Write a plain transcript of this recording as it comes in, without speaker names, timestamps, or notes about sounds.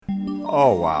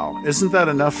Oh, wow. Isn't that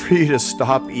enough for you to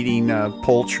stop eating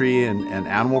poultry and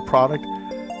animal product?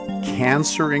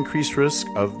 Cancer increased risk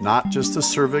of not just the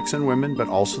cervix in women, but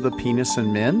also the penis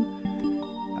in men?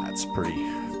 That's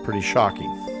pretty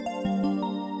shocking.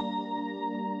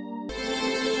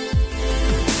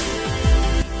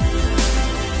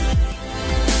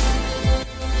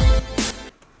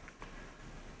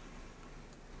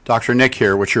 Dr. Nick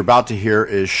here. What you're about to hear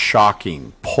is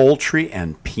shocking. Poultry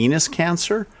and penis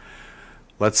cancer?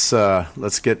 Let's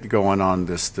get going on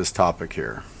this topic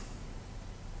here.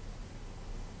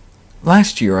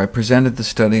 Last year, I presented the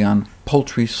study on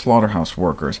poultry slaughterhouse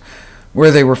workers,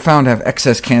 where they were found to have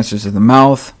excess cancers of the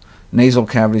mouth, nasal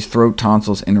cavities, throat,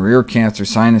 tonsils, inner ear cancer,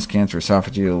 sinus cancer,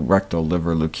 esophageal, rectal,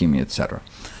 liver, leukemia, etc.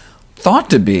 Thought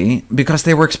to be because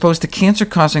they were exposed to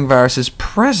cancer-causing viruses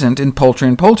present in poultry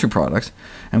and poultry products,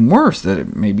 and worse, that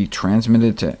it may be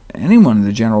transmitted to anyone in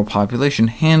the general population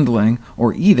handling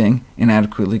or eating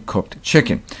inadequately cooked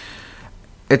chicken.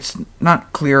 It's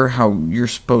not clear how you're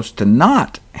supposed to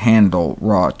not handle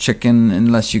raw chicken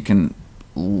unless you can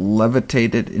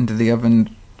levitate it into the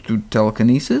oven through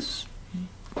telekinesis.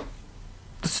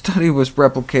 The study was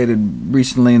replicated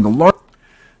recently in the large...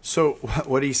 So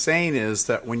what he's saying is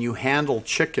that when you handle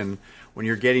chicken, when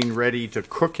you're getting ready to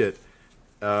cook it,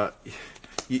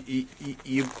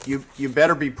 you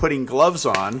better be putting gloves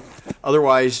on,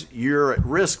 otherwise you're at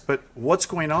risk. But what's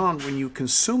going on when you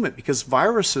consume it? Because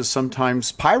viruses,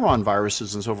 sometimes pyron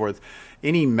viruses and so forth,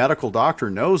 any medical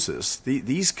doctor knows this.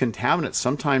 These contaminants,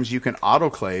 sometimes you can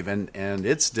autoclave, and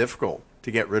it's difficult to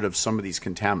get rid of some of these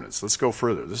contaminants. Let's go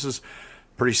further. This is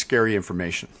pretty scary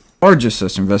information. Largest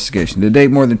such investigation. To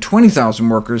date, more than 20,000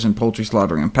 workers in poultry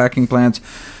slaughtering and packing plants,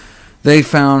 they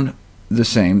found the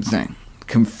same thing,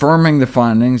 confirming the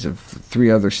findings of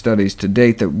 3 other studies to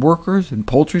date that workers in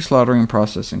poultry slaughtering and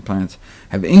processing plants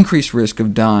have increased risk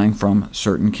of dying from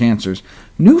certain cancers.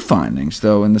 New findings,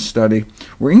 though, in the study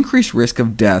were increased risk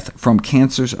of death from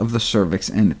cancers of the cervix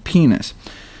and penis.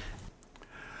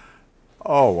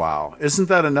 Oh, wow. Isn't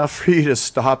that enough for you to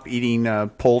stop eating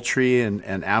poultry and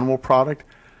animal product?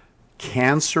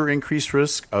 Cancer increased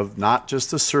risk of not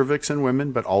just the cervix in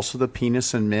women, but also the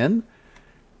penis in men?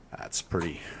 That's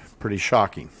pretty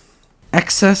shocking.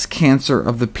 Excess cancer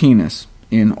of the penis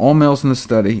in all males in the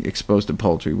study exposed to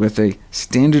poultry, with a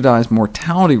standardized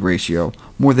mortality ratio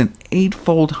more than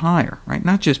 8-fold higher, right?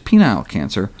 Not just penile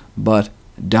cancer, but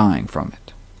dying from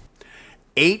it.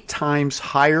 8 times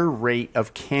higher rate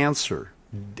of cancer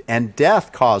and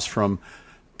death caused from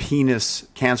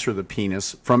cancer of the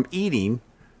penis from eating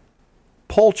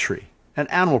poultry and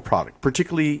animal product,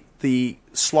 particularly the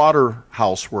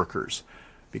slaughterhouse workers,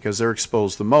 because they're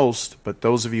exposed the most. But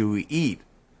those of you who eat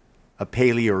a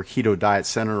paleo or keto diet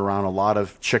centered around a lot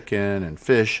of chicken and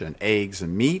fish and eggs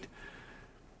and meat,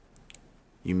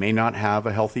 you may not have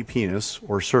a healthy penis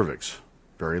or cervix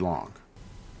very long.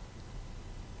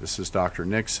 This is Dr.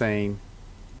 Nick saying,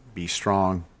 be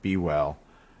strong, be well.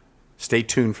 Stay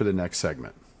tuned for the next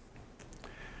segment.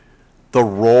 The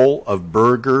role of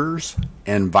burgers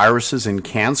and viruses in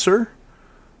cancer?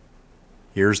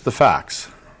 Here's the facts.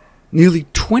 Nearly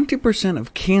 20%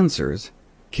 of cancers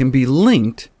can be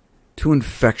linked to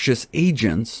infectious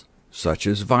agents such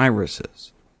as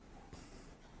viruses.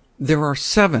 There are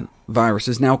 7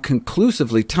 viruses now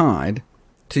conclusively tied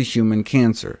to human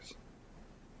cancers.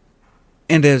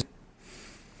 And as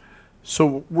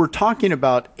So we're talking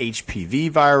about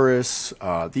HPV virus.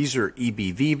 These are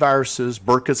EBV viruses,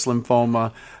 Burkitt's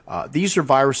lymphoma. These are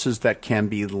viruses that can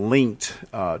be linked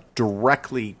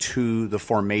directly to the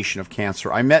formation of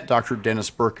cancer. I met Dr. Dennis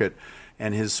Burkitt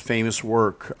and his famous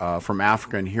work from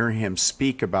Africa, and hearing him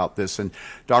speak about this. And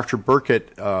Dr.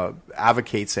 Burkitt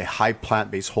advocates a high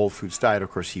plant-based whole foods diet.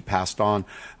 Of course, he passed on.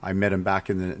 I met him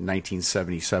back in the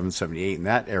 1977, 78, in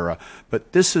that era.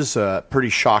 But this is pretty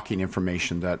shocking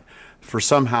information that for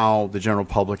somehow the general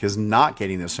public is not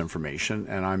getting this information,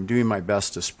 and I'm doing my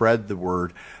best to spread the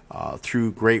word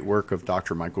through great work of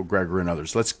Dr. Michael Greger and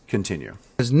others. Let's continue.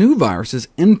 As new viruses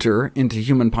enter into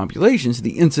human populations,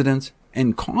 the incidence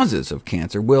and causes of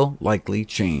cancer will likely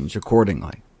change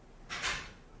accordingly.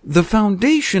 The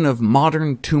foundation of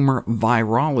modern tumor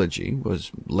virology was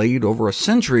laid over a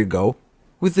century ago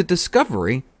with the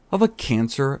discovery of a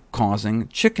cancer-causing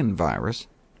chicken virus,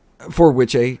 for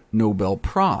which a Nobel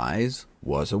Prize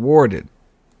was awarded.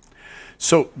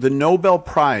 So the Nobel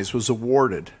Prize was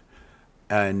awarded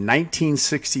in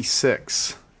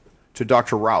 1966 to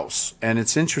Dr. Rouse, and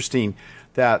it's interesting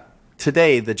that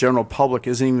today the general public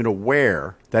isn't even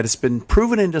aware that it's been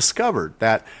proven and discovered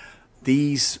that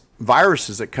these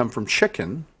viruses that come from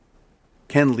chicken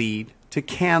can lead to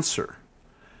cancer.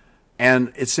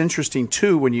 And it's interesting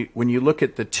too when you look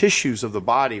at the tissues of the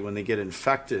body when they get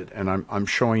infected. And I'm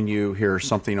showing you here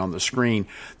something on the screen.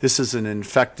 This is an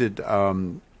infected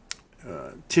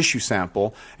tissue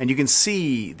sample, and you can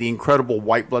see the incredible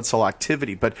white blood cell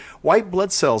activity. But white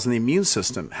blood cells in the immune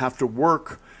system have to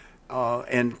work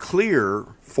and clear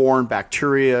foreign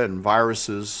bacteria and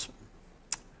viruses,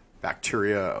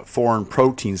 foreign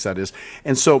proteins, that is.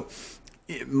 And so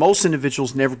most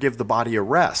individuals never give the body a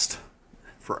rest.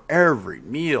 For every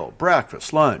meal,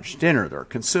 breakfast, lunch, dinner, they're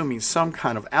consuming some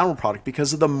kind of animal product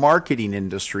because of the marketing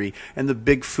industry and the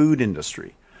big food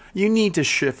industry. You need to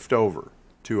shift over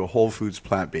to a whole foods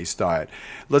plant-based diet.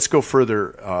 Let's go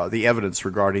further. The evidence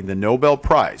regarding the Nobel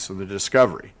Prize and the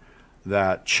discovery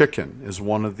that chicken is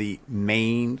one of the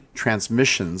main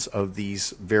transmissions of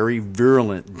these very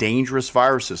virulent, dangerous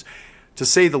viruses. To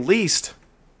say the least,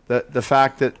 the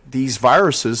fact that these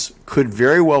viruses could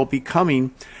very well be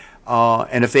coming,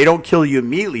 and if they don't kill you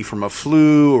immediately from a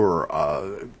flu or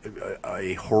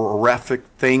a horrific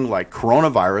thing like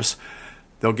coronavirus,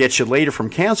 they'll get you later from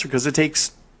cancer because it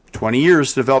takes 20 years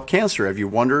to develop cancer. Have you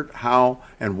wondered how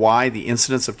and why the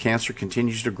incidence of cancer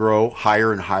continues to grow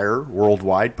higher and higher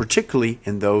worldwide, particularly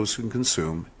in those who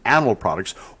consume animal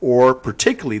products, or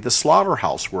particularly the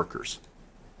slaughterhouse workers?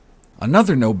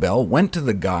 Another Nobel went to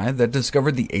the guy that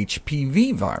discovered the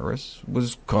HPV virus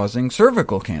was causing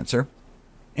cervical cancer,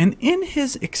 and in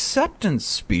his acceptance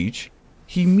speech,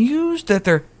 he mused that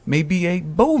there may be a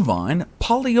bovine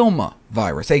polyoma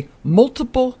virus, a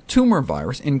multiple tumor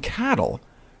virus in cattle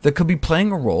that could be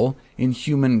playing a role in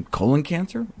human colon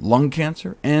cancer, lung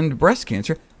cancer, and breast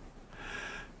cancer.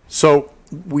 So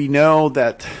we know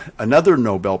that another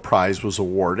Nobel Prize was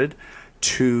awarded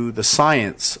to the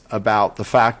science about the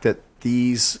fact that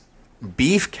these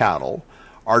beef cattle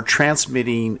are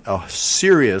transmitting a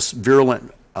serious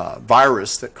virulent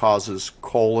virus that causes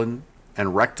colon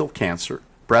and rectal cancer,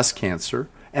 breast cancer,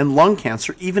 and lung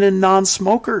cancer, even in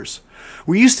non-smokers.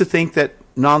 We used to think that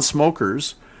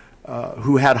non-smokers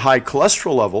who had high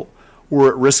cholesterol level were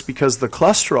at risk because of the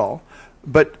cholesterol,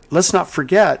 but let's not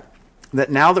forget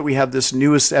that now that we have this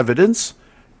newest evidence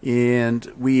and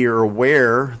we are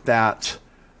aware that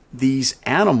these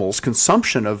animals'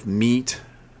 consumption of meat,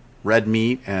 red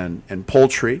meat, and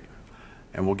poultry,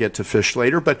 and we'll get to fish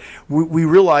later, but we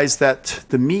realize that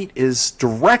the meat is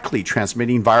directly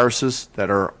transmitting viruses that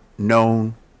are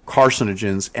known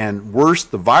carcinogens, and worse,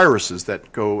 the viruses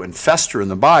that go and fester in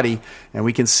the body, and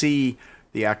we can see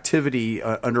the activity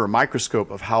under a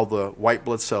microscope of how the white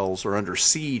blood cells are under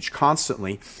siege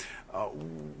constantly.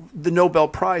 The Nobel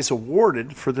Prize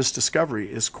awarded for this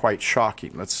discovery is quite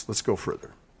shocking. Let's go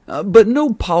further. But no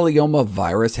polyoma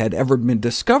virus had ever been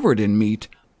discovered in meat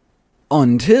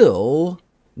until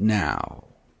now.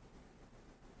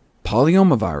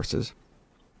 Polyoma viruses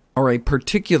are a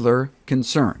particular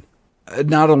concern,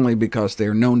 not only because they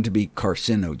are known to be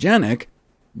carcinogenic,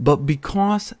 but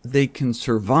because they can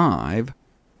survive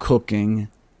cooking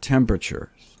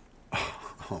temperatures.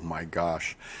 Oh my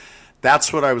gosh.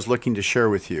 That's what I was looking to share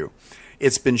with you.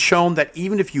 It's been shown that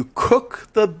even if you cook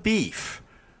the beef,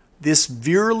 this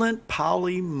virulent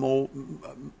molvaria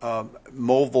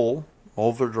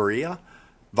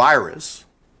virus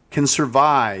can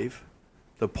survive,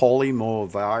 the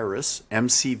polymolvirus,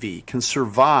 MCV, can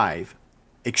survive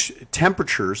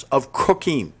temperatures of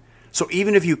cooking. So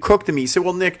even if you cook the meat, you say,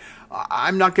 well, Nick,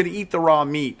 I'm not going to eat the raw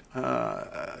meat.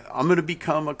 I'm going to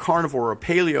become a carnivore, a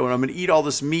paleo, and I'm going to eat all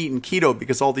this meat and keto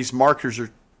because all these marketers are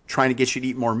trying to get you to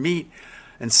eat more meat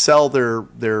and sell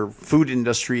their food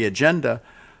industry agenda.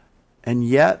 And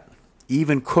yet,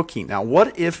 even cooking. Now,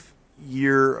 what if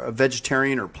you're a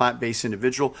vegetarian or plant-based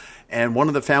individual and one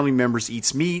of the family members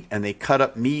eats meat and they cut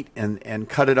up meat and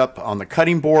cut it up on the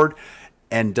cutting board?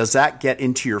 And does that get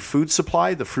into your food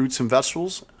supply, the fruits and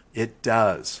vegetables? It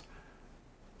does.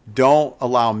 Don't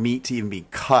allow meat to even be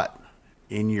cut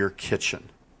in your kitchen.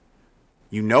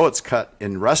 You know it's cut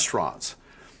in restaurants,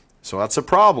 so that's a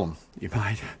problem. You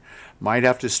might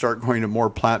have to start going to more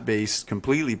plant-based,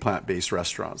 completely plant-based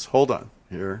restaurants. Hold on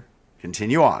here.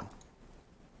 Continue on.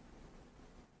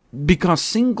 Because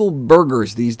single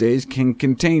burgers these days can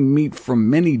contain meat from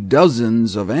many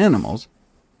dozens of animals,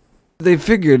 they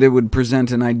figured it would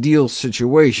present an ideal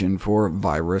situation for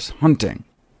virus hunting.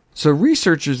 So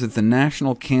researchers at the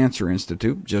National Cancer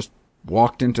Institute just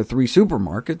walked into 3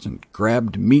 supermarkets and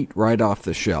grabbed meat right off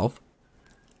the shelf,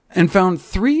 and found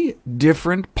 3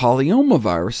 different polyoma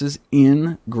viruses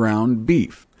in ground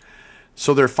beef.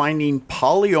 So they're finding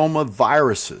polyoma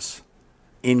viruses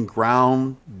in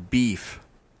ground beef,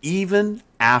 even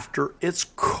after it's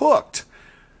cooked.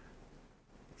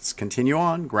 Let's continue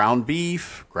on. Ground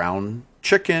beef, ground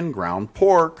chicken, ground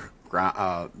pork,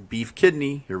 beef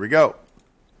kidney. Here we go.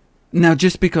 Now,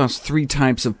 just because 3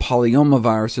 types of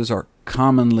polyomaviruses are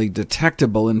commonly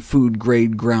detectable in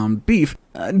food-grade ground beef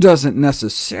doesn't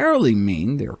necessarily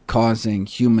mean they're causing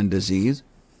human disease.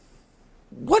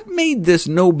 What made this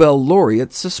Nobel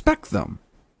laureate suspect them?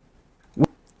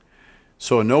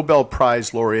 So a Nobel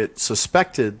Prize laureate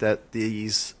suspected that the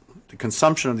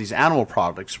consumption of these animal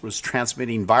products was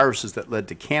transmitting viruses that led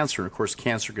to cancer. And of course,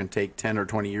 cancer can take 10 or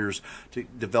 20 years to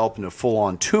develop into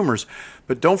full-on tumors.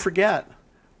 But don't forget,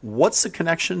 what's the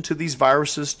connection to these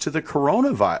viruses to the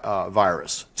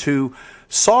coronavirus, to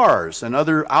SARS and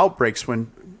other outbreaks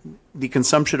when the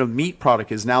consumption of meat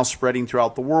product is now spreading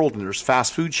throughout the world, and there's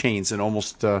fast food chains in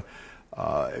almost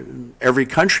every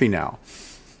country now?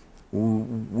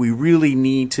 We really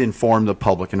need to inform the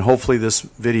public, and hopefully this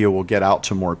video will get out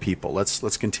to more people.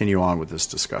 Let's continue on with this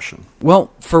discussion.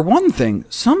 Well, for one thing,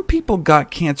 some people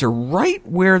got cancer right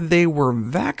where they were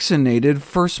vaccinated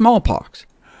for smallpox.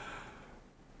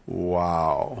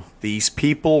 Wow. These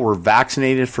people were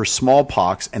vaccinated for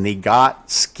smallpox, and they got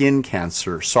skin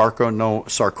cancer,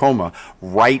 sarcoma,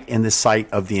 right in the site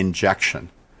of the injection.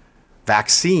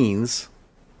 Vaccines,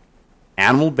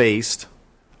 animal-based,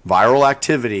 viral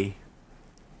activity,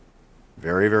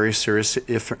 very, very serious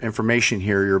information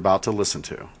here you're about to listen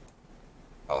to.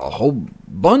 A whole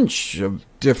bunch of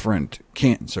different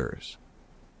cancers.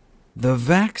 The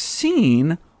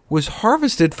vaccine was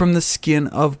harvested from the skin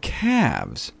of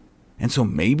calves, and so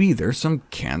maybe there's some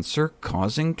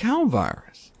cancer-causing cow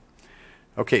virus.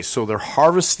 Okay, so they're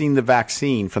harvesting the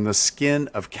vaccine from the skin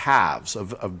of calves,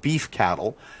 of beef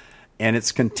cattle, and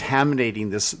it's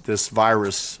contaminating this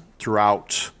virus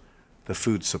throughout the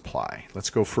food supply.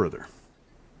 Let's go further.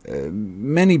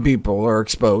 Many people are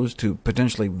exposed to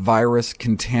potentially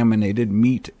virus-contaminated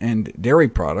meat and dairy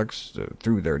products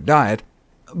through their diet,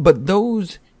 but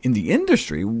those in the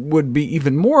industry would be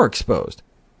even more exposed.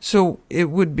 So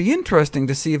it would be interesting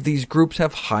to see if these groups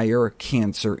have higher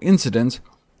cancer incidence.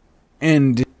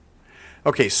 And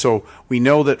okay, so we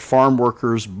know that farm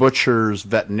workers, butchers,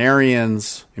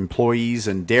 veterinarians, employees,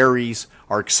 and dairies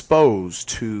are exposed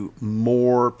to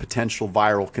more potential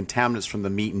viral contaminants from the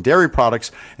meat and dairy products.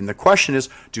 And the question is,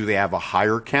 do they have a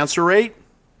higher cancer rate?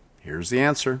 Here's the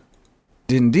answer.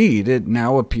 indeed, it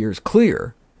now appears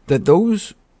clear that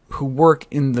those who work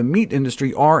in the meat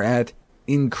industry are at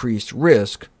increased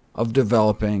risk of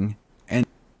developing and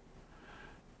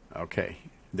Okay,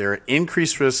 they're at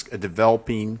increased risk of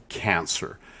developing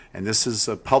cancer. And this is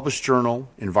a published journal,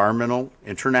 Environmental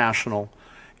International,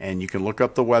 and you can look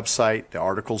up the website. The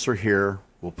articles are here.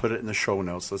 We'll put it in the show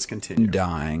notes. Let's continue.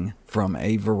 dying from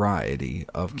a variety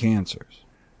of cancers.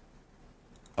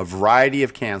 A variety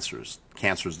of cancers.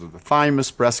 Cancers of the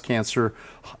thymus, breast cancer,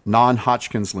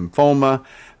 non-Hodgkin's lymphoma,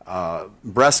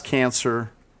 breast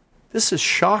cancer. This is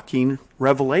shocking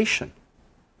revelation.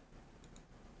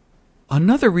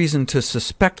 Another reason to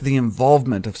suspect the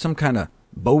involvement of some kind of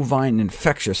bovine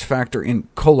infectious factor in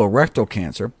colorectal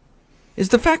cancer is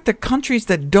the fact that countries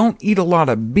that don't eat a lot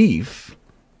of beef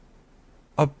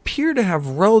appear to have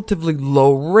relatively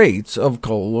low rates of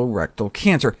colorectal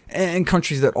cancer, and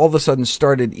countries that all of a sudden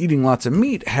started eating lots of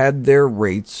meat had their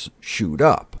rates shoot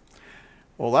up.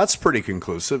 Well, that's pretty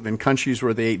conclusive. In countries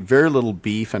where they ate very little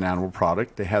beef and animal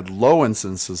product, they had low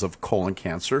incidences of colon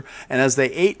cancer. And as they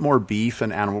ate more beef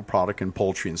and animal product and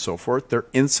poultry and so forth, their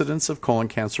incidence of colon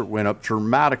cancer went up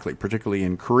dramatically, particularly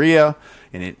in Korea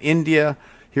and in India.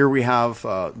 Here we have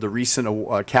the recent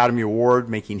Academy Award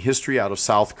making history out of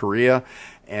South Korea.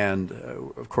 And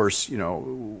of course,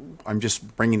 I'm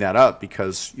just bringing that up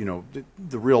because,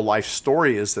 the real life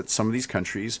story is that some of these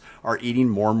countries are eating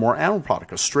more and more animal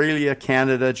product. Australia,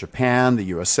 Canada, Japan, the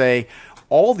USA,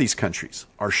 all these countries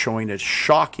are showing a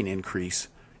shocking increase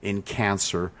in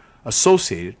cancer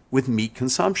associated with meat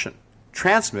consumption,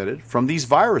 transmitted from these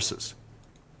viruses.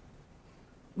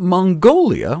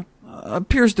 Mongolia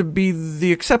appears to be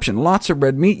the exception. Lots of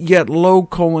red meat, yet low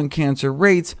colon cancer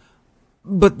rates.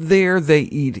 But there they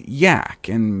eat yak,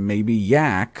 and maybe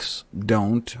yaks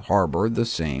don't harbor the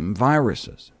same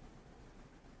viruses.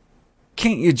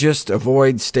 Can't you just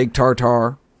avoid steak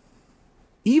tartare?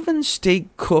 Even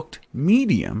steak cooked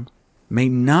medium may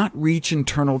not reach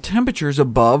internal temperatures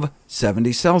above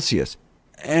 70 Celsius,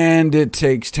 and it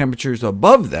takes temperatures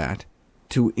above that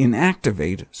to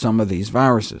inactivate some of these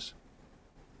viruses.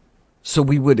 So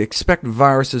we would expect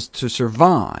viruses to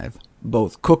survive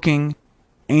both cooking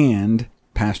and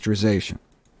pasteurization.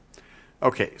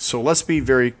 Okay, so let's be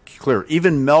very clear.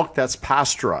 Even milk that's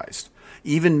pasteurized,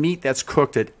 even meat that's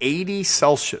cooked at 80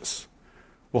 Celsius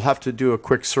We'll have to do a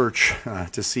quick search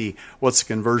to see what's the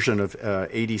conversion of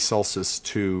 80 Celsius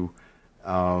to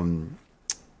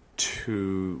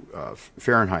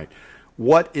Fahrenheit.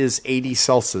 What is 80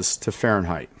 Celsius to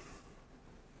Fahrenheit?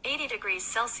 80 degrees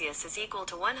Celsius is equal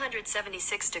to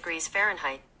 176 degrees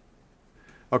Fahrenheit.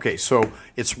 Okay, so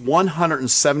it's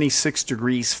 176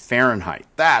 degrees Fahrenheit.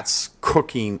 That's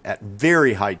cooking at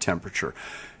very high temperature.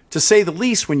 To say the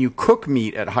least, when you cook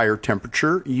meat at higher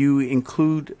temperature, you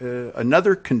include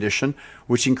another condition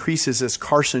which increases its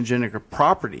carcinogenic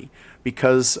property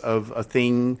because of a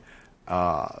thing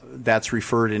that's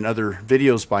referred in other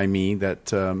videos by me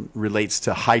that relates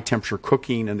to high temperature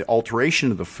cooking and the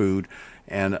alteration of the food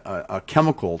and a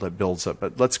chemical that builds up.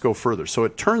 But let's go further. So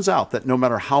it turns out that no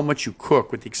matter how much you cook,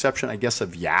 with the exception, I guess,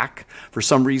 of yak, for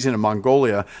some reason in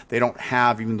Mongolia, they don't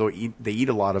have, even though they eat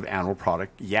a lot of animal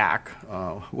product, yak.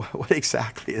 What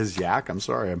exactly is yak? I'm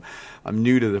sorry. I'm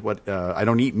new to what, I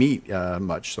don't eat meat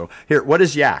much. So here, what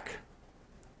is yak?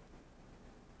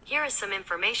 Here is some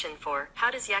information for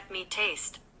how does yak meat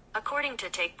taste. According to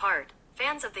Take Part,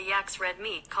 fans of the yak's red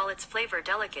meat call its flavor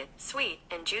delicate, sweet,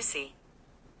 and juicy.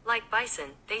 Like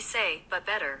bison, they say, but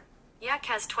better. Yak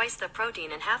has twice the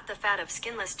protein and half the fat of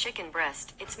skinless chicken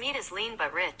breast. Its meat is lean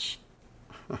but rich.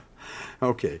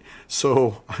 Okay,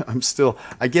 so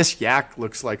I guess yak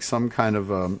looks like some kind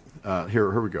of,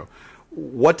 here we go.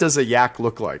 What does a yak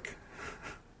look like?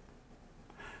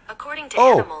 According to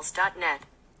Animals.net,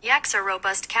 yaks are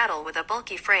robust cattle with a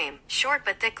bulky frame, short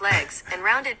but thick legs, and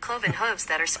rounded cloven hooves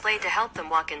that are splayed to help them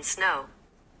walk in snow.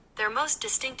 Their most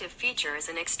distinctive feature is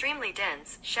an extremely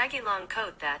dense, shaggy long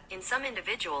coat that, in some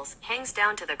individuals, hangs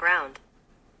down to the ground.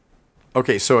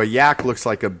 Okay, so a yak looks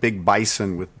like a big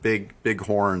bison with big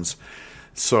horns.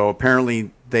 So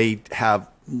apparently they have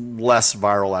less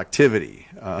viral activity.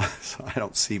 So I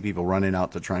don't see people running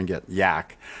out to try and get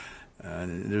yak.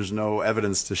 There's no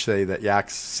evidence to say that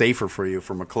yak's safer for you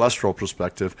from a cholesterol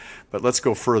perspective. But let's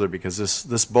go further, because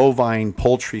this bovine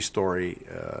poultry story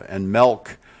and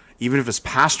milk, even if it's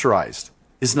pasteurized,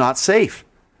 is not safe.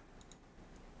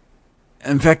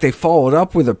 In fact, they followed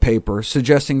up with a paper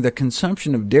suggesting that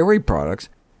consumption of dairy products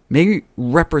may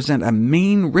represent a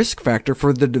main risk factor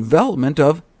for the development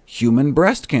of human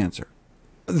breast cancer.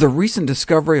 The recent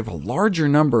discovery of a larger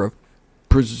number of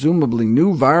presumably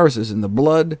new viruses in the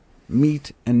blood,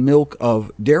 meat, and milk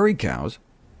of dairy cows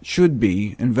should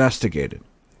be investigated,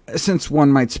 since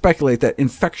one might speculate that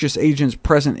infectious agents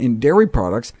present in dairy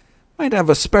products might have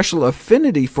a special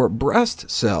affinity for breast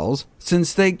cells,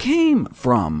 since they came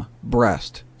from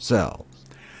breast cells.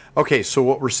 Okay, so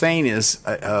what we're saying is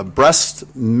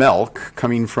breast milk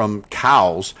coming from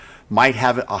cows might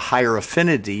have a higher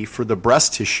affinity for the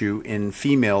breast tissue in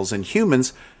females and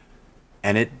humans,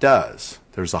 and it does.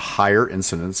 There's a higher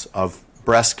incidence of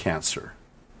breast cancer.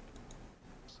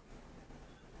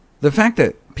 The fact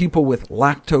that people with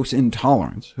lactose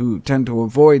intolerance, who tend to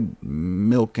avoid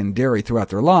milk and dairy throughout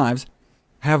their lives,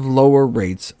 have lower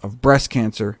rates of breast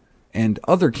cancer and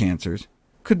other cancers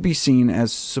could be seen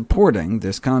as supporting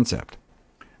this concept.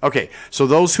 Okay, so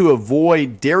those who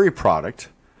avoid dairy product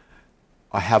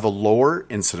have a lower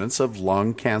incidence of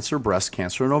lung cancer, breast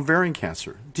cancer, and ovarian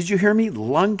cancer. Did you hear me?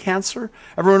 Lung cancer?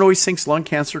 Everyone always thinks lung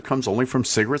cancer comes only from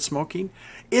cigarette smoking.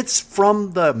 It's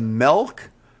from the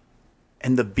milk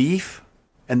and the beef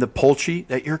and the poultry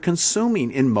that you're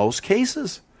consuming in most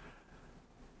cases.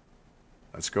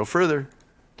 Let's go further.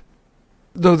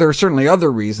 Though there are certainly other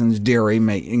reasons dairy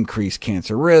may increase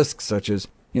cancer risks, such as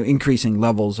increasing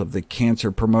levels of the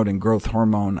cancer-promoting growth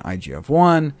hormone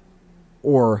IGF-1,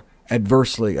 or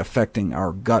adversely affecting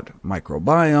our gut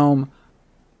microbiome,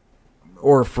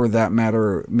 or for that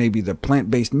matter, maybe the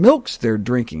plant-based milks they're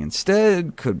drinking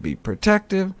instead could be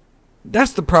protective.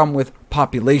 That's the problem with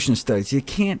population studies. You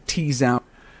can't tease out.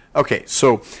 Okay,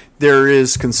 so there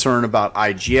is concern about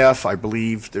IGF. I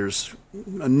believe there's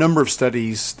a number of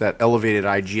studies that elevated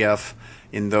IGF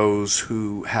in those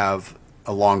who have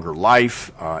a longer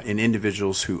life, in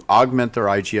individuals who augment their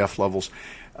IGF levels.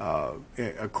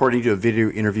 According to a video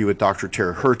interview with Dr.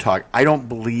 Tara Hertog, I don't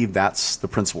believe that's the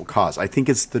principal cause. I think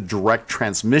it's the direct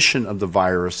transmission of the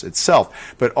virus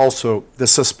itself, but also the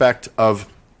suspect of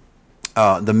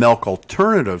the milk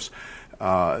alternatives,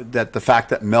 that the fact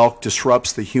that milk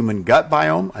disrupts the human gut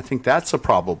biome, I think that's a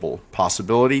probable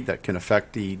possibility that can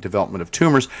affect the development of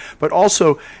tumors, but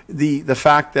also the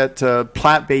fact that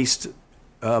plant-based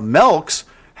milks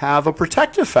have a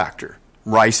protective factor.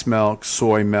 Rice milk,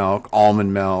 soy milk,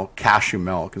 almond milk, cashew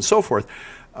milk, and so forth,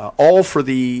 all for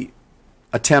the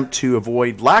attempt to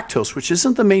avoid lactose, which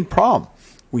isn't the main problem.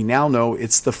 We now know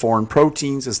it's the foreign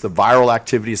proteins, it's the viral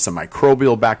activity, it's the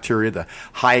microbial bacteria, the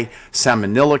high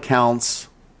salmonella counts,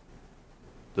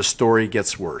 the story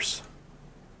gets worse.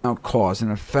 Cause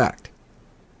and effect.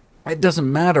 It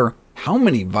doesn't matter how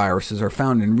many viruses are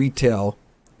found in retail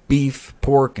beef,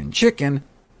 pork, and chicken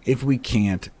if we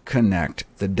can't connect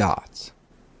the dots.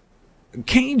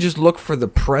 Can't you just look for the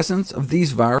presence of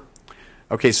these viruses?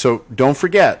 Okay, so don't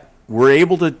forget, we're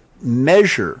able to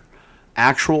measure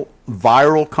actual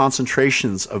viral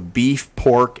concentrations of beef,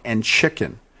 pork, and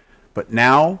chicken. But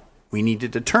now we need to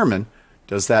determine,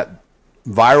 does that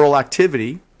viral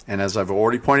activity, and as I've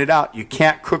already pointed out, you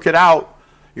can't cook it out.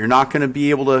 You're not going to be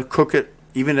able to cook it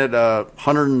even at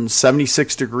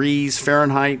 176 degrees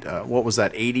Fahrenheit,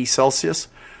 80 Celsius?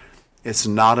 It's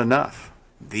not enough.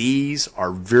 These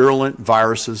are virulent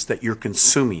viruses that you're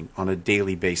consuming on a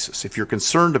daily basis. If you're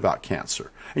concerned about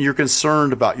cancer, and you're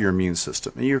concerned about your immune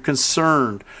system, and you're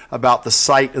concerned about the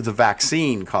site of the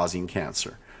vaccine causing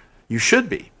cancer, you should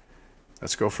be.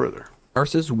 Let's go further.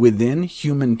 Viruses within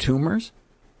human tumors?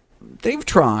 They've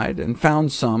tried and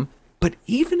found some, but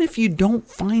even if you don't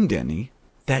find any,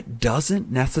 that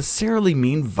doesn't necessarily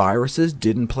mean viruses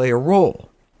didn't play a role.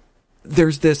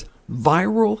 There's this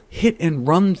viral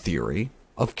hit-and-run theory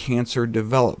of cancer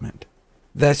development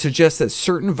that suggests that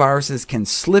certain viruses can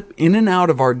slip in and out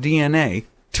of our DNA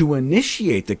to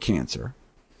initiate the cancer,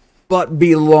 but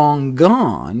be long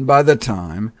gone by the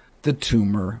time the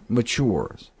tumor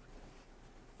matures.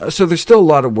 So there's still a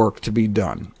lot of work to be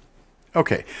done.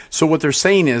 Okay, so what they're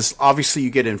saying is, obviously you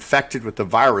get infected with the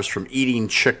virus from eating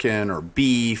chicken or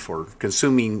beef or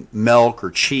consuming milk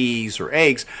or cheese or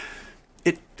eggs.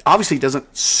 It obviously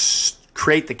doesn't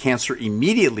create the cancer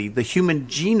immediately. The human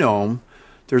genome,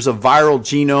 there's a viral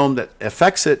genome that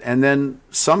affects it, and then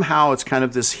somehow it's kind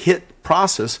of this hit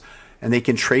process, and they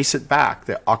can trace it back.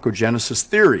 The oncogenesis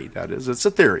theory, that is, it's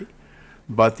a theory.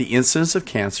 But the incidence of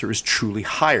cancer is truly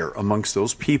higher amongst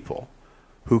those people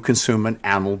who consume an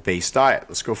animal-based diet.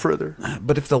 Let's go further.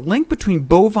 But if the link between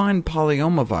bovine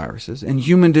polyomaviruses and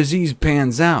human disease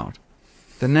pans out,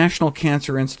 the National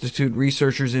Cancer Institute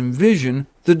researchers envision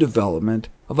the development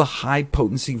of a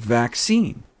high-potency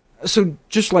vaccine. So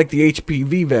just like the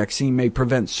HPV vaccine may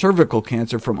prevent cervical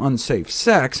cancer from unsafe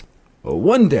sex,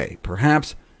 one day,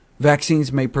 perhaps,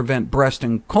 vaccines may prevent breast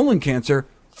and colon cancer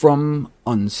from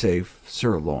unsafe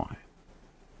sirloin.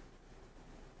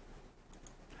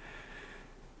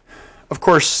 Of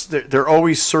course, they're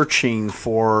always searching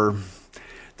for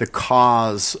the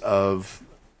cause of,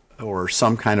 or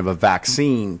some kind of a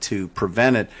vaccine to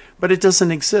prevent it, but it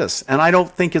doesn't exist, and I don't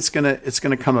think it's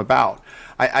gonna come about.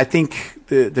 I think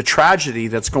the tragedy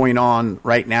that's going on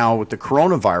right now with the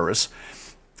coronavirus,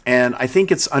 and I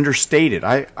think it's understated.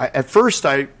 At first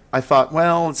I thought,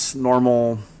 well, it's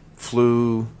normal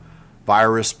flu,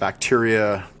 virus,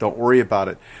 bacteria, don't worry about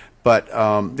it. But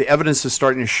the evidence is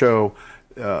starting to show,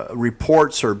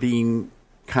 reports are being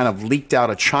kind of leaked out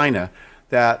of China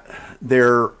that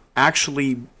they're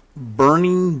actually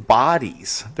burning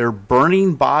bodies. They're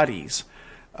burning bodies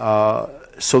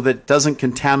so that it doesn't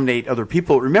contaminate other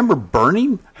people. Remember,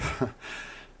 burning,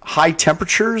 high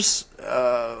temperatures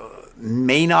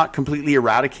may not completely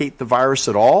eradicate the virus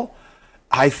at all.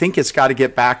 I think it's got to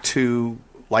get back to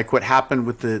like what happened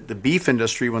with the beef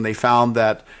industry when they found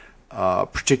that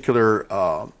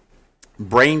particular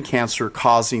brain cancer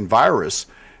causing virus.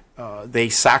 They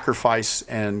sacrificed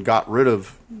and got rid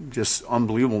of just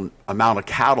unbelievable amount of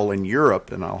cattle in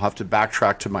Europe, and I'll have to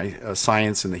backtrack to my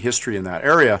science and the history in that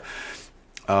area,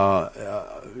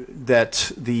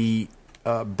 that the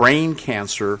brain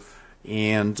cancer,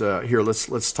 and here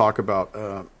let's talk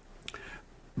about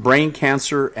brain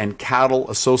cancer and cattle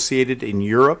associated in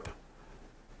Europe.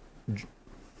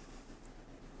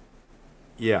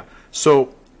 Yeah,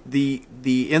 so the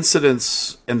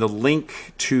incidence and the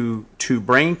link to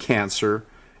brain cancer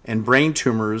and brain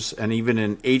tumors and even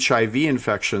in HIV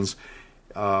infections,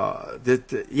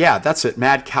 that's it,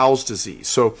 mad cow's disease.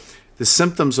 So the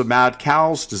symptoms of mad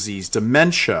cow's disease,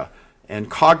 dementia, and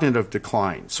cognitive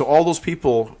decline. So all those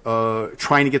people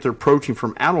trying to get their protein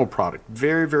from animal product,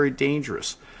 very, very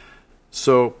dangerous.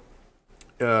 So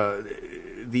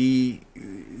the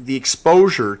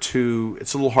exposure to,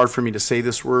 it's a little hard for me to say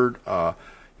this word,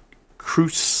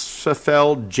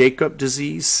 Creutzfeldt-Jakob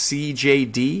disease,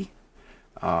 CJD.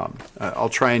 I'll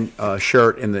try and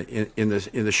share it in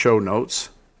the show notes.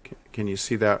 Can you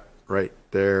see that right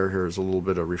there? Here's a little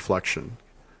bit of reflection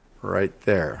right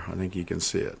there. I think you can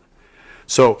see it.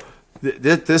 So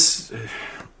this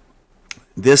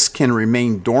can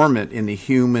remain dormant in the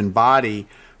human body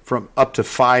from up to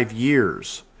 5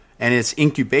 years, and its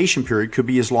incubation period could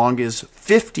be as long as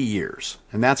 50 years,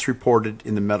 and that's reported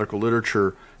in the medical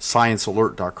literature,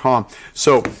 sciencealert.com.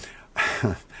 So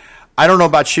I don't know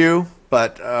about you,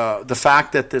 But the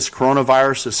fact that this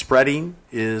coronavirus is spreading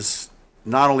is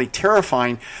not only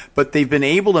terrifying, but they've been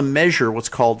able to measure what's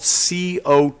called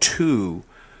CO2,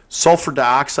 sulfur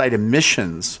dioxide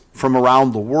emissions from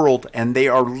around the world, and they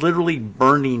are literally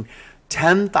burning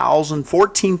 10,000,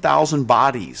 14,000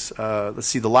 bodies. Let's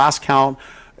see, the last count,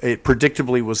 it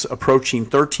predictably was approaching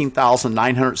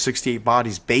 13,968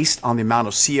 bodies based on the amount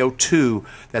of CO2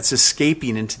 that's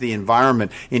escaping into the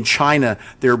environment. In China,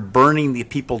 they're burning the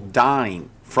people dying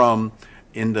from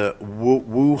in the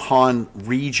Wuhan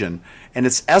region. And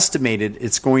it's estimated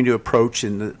it's going to approach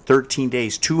in the 13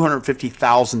 days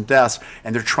 250,000 deaths,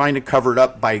 and they're trying to cover it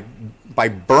up by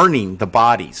burning the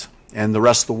bodies. And the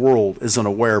rest of the world isn't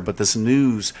aware, but this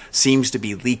news seems to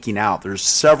be leaking out. There's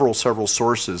several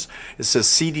sources. It says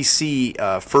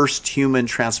CDC, first human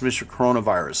transmission of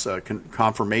coronavirus,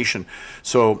 confirmation.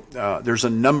 So there's a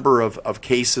number of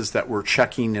cases that we're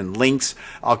checking and links.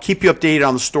 I'll keep you updated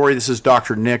on the story. This is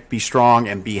Dr. Nick. Be strong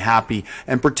and be happy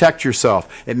and protect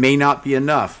yourself. It may not be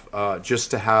enough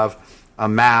just to have a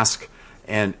mask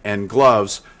and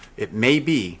gloves. It may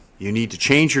be you need to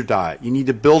change your diet. You need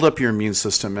to build up your immune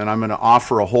system, and I'm going to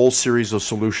offer a whole series of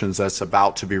solutions that's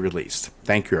about to be released.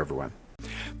 Thank you, everyone.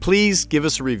 Please give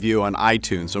us a review on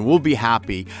iTunes, and we'll be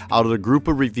happy out of the group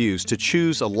of reviews to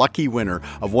choose a lucky winner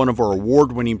of one of our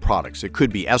award-winning products. It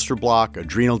could be Ester Block,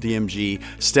 Adrenal DMG,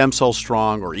 Stem Cell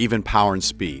Strong, or even Power and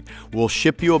Speed. We'll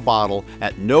ship you a bottle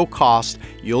at no cost.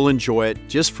 You'll enjoy it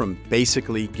just from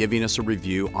basically giving us a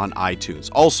review on iTunes.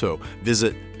 Also,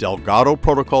 visit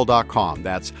DelgadoProtocol.com.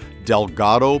 That's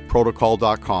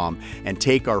DelgadoProtocol.com, and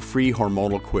take our free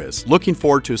hormonal quiz. Looking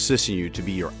forward to assisting you to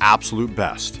be your absolute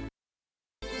best.